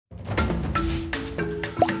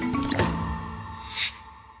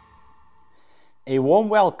A warm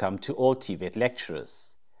welcome to all TVET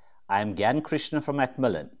lecturers. I am Gyan Krishna from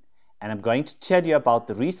Macmillan, and I'm going to tell you about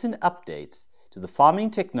the recent updates to the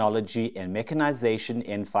Farming Technology and Mechanization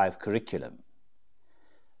N5 curriculum.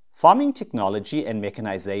 Farming Technology and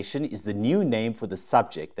Mechanization is the new name for the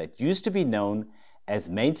subject that used to be known as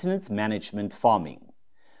Maintenance Management Farming,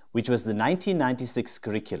 which was the 1996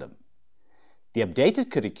 curriculum. The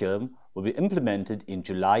updated curriculum will be implemented in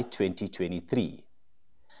July 2023.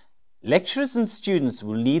 Lecturers and students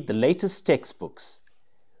will need the latest textbooks.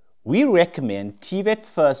 We recommend TVET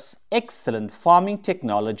FIRST's excellent Farming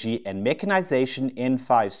Technology and Mechanization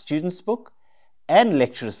N5 Students Book and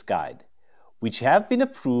Lecturer's Guide, which have been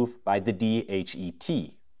approved by the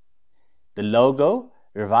DHET. The logo,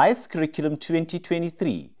 Revised Curriculum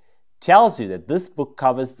 2023, tells you that this book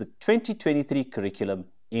covers the 2023 curriculum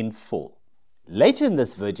in full. Later in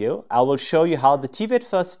this video, I will show you how the TVET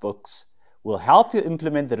FIRST books will help you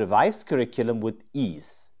implement the revised curriculum with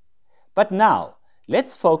ease. But now,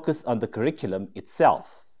 let's focus on the curriculum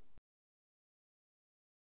itself.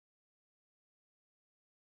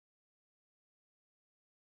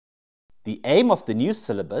 The aim of the new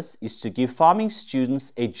syllabus is to give farming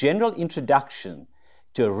students a general introduction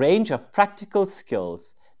to a range of practical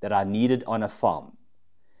skills that are needed on a farm.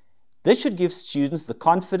 This should give students the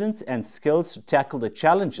confidence and skills to tackle the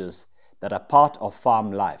challenges that are part of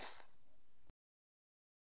farm life.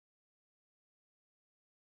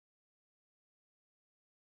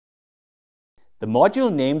 The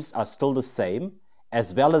module names are still the same,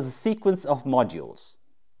 as well as a sequence of modules.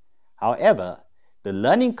 However, the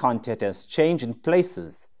learning content has changed in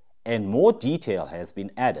places and more detail has been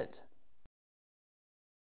added.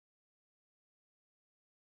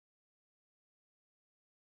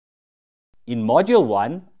 In Module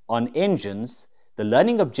 1, on engines, the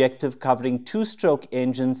learning objective covering two-stroke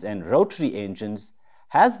engines and rotary engines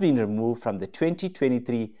has been removed from the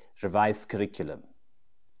 2023 revised curriculum.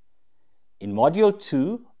 In Module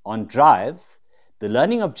 2, on drives, the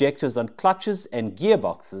learning objectives on clutches and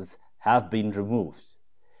gearboxes have been removed.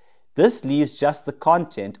 This leaves just the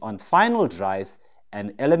content on final drives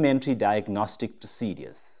and elementary diagnostic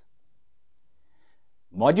procedures.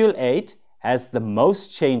 Module 8 has the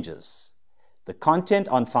most changes. The content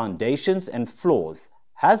on foundations and floors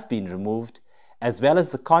has been removed, as well as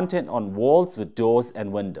the content on walls with doors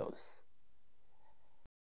and windows.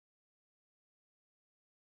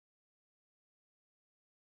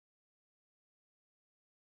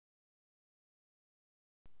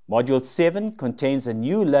 Module 7 contains a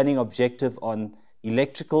new learning objective on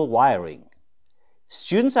electrical wiring.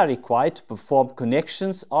 Students are required to perform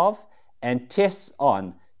connections of and tests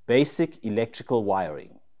on basic electrical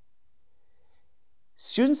wiring.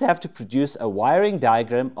 Students have to produce a wiring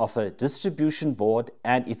diagram of a distribution board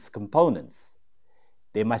and its components.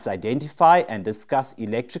 They must identify and discuss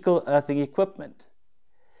electrical earthing equipment.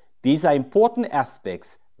 These are important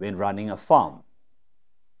aspects when running a farm.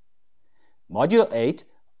 Module 8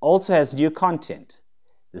 also has new content.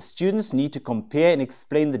 The students need to compare and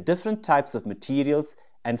explain the different types of materials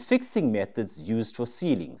and fixing methods used for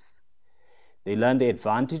ceilings. They learn the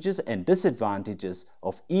advantages and disadvantages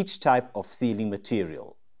of each type of ceiling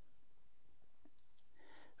material.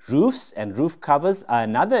 Roofs and roof covers are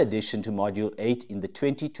another addition to Module 8 in the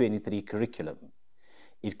 2023 curriculum.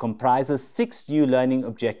 It comprises 6 new learning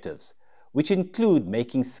objectives, which include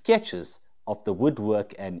making sketches of the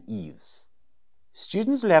woodwork and eaves.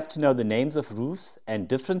 Students will have to know the names of roofs and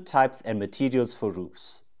different types and materials for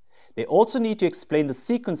roofs. They also need to explain the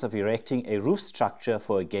sequence of erecting a roof structure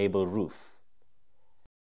for a gable roof.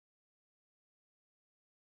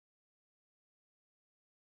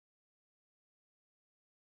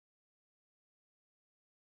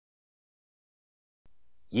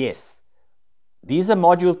 Yes, these are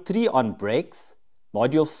Module 3 on brakes,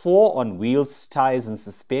 Module 4 on wheels, tires and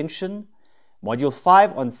suspension, Module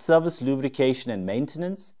 5 on service lubrication and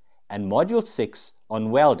maintenance, and Module 6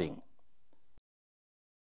 on welding.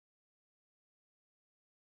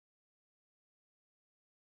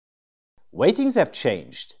 Weightings have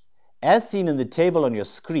changed. As seen in the table on your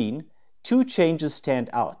screen, 2 changes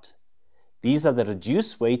stand out. These are the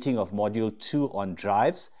reduced weighting of Module 2 on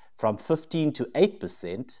drives from 15 to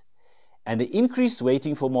 8%, and the increased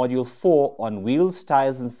weighting for Module 4 on wheels,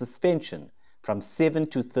 tires and suspension from 7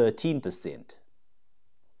 to 13%.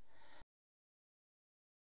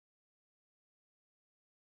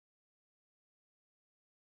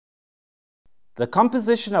 The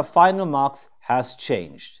composition of final marks has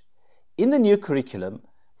changed. In the new curriculum,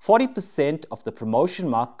 40% of the promotion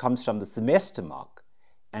mark comes from the semester mark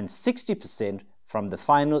and 60% from the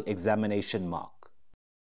final examination mark.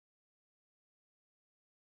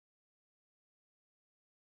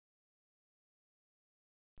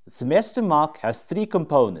 The semester mark has 3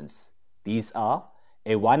 components. These are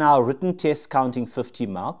a 1-hour written test counting 50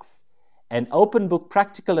 marks, an open book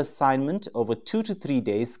practical assignment over 2 to 3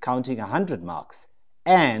 days counting 100 marks,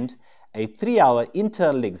 and a 3-hour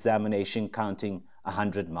internal examination counting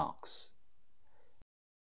 100 marks.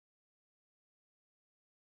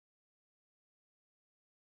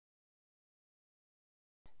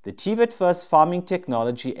 The TVET First Farming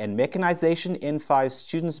Technology and Mechanization N5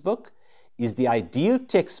 Students Book is the ideal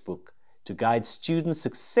textbook to guide students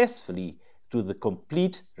successfully through the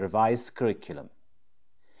complete revised curriculum.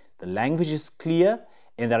 The language is clear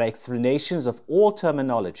and there are explanations of all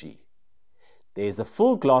terminology. There is a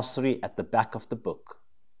full glossary at the back of the book.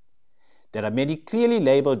 There are many clearly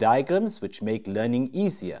labeled diagrams which make learning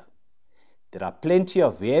easier. There are plenty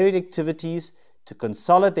of varied activities to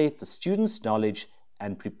consolidate the students' knowledge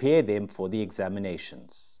and prepare them for the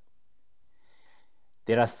examinations.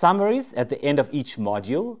 There are summaries at the end of each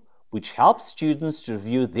module, which help students to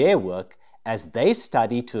review their work as they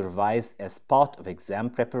study to revise as part of exam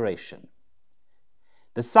preparation.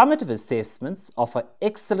 The summative assessments offer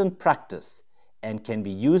excellent practice and can be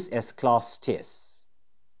used as class tests.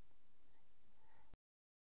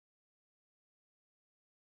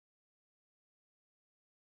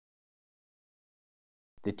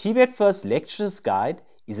 The TVET First Lecturer's Guide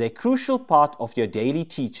is a crucial part of your daily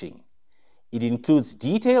teaching. It includes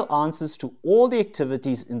detailed answers to all the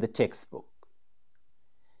activities in the textbook.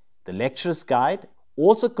 The Lecturer's Guide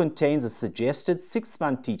also contains a suggested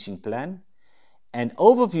 6-month teaching plan, an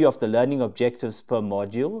overview of the learning objectives per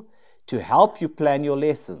module to help you plan your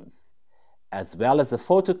lessons, as well as a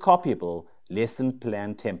photocopyable lesson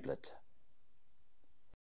plan template.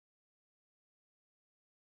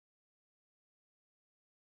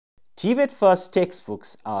 TVET First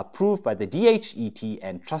textbooks are approved by the DHET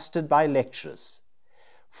and trusted by lecturers.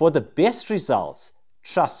 For the best results,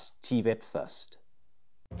 trust TVET First.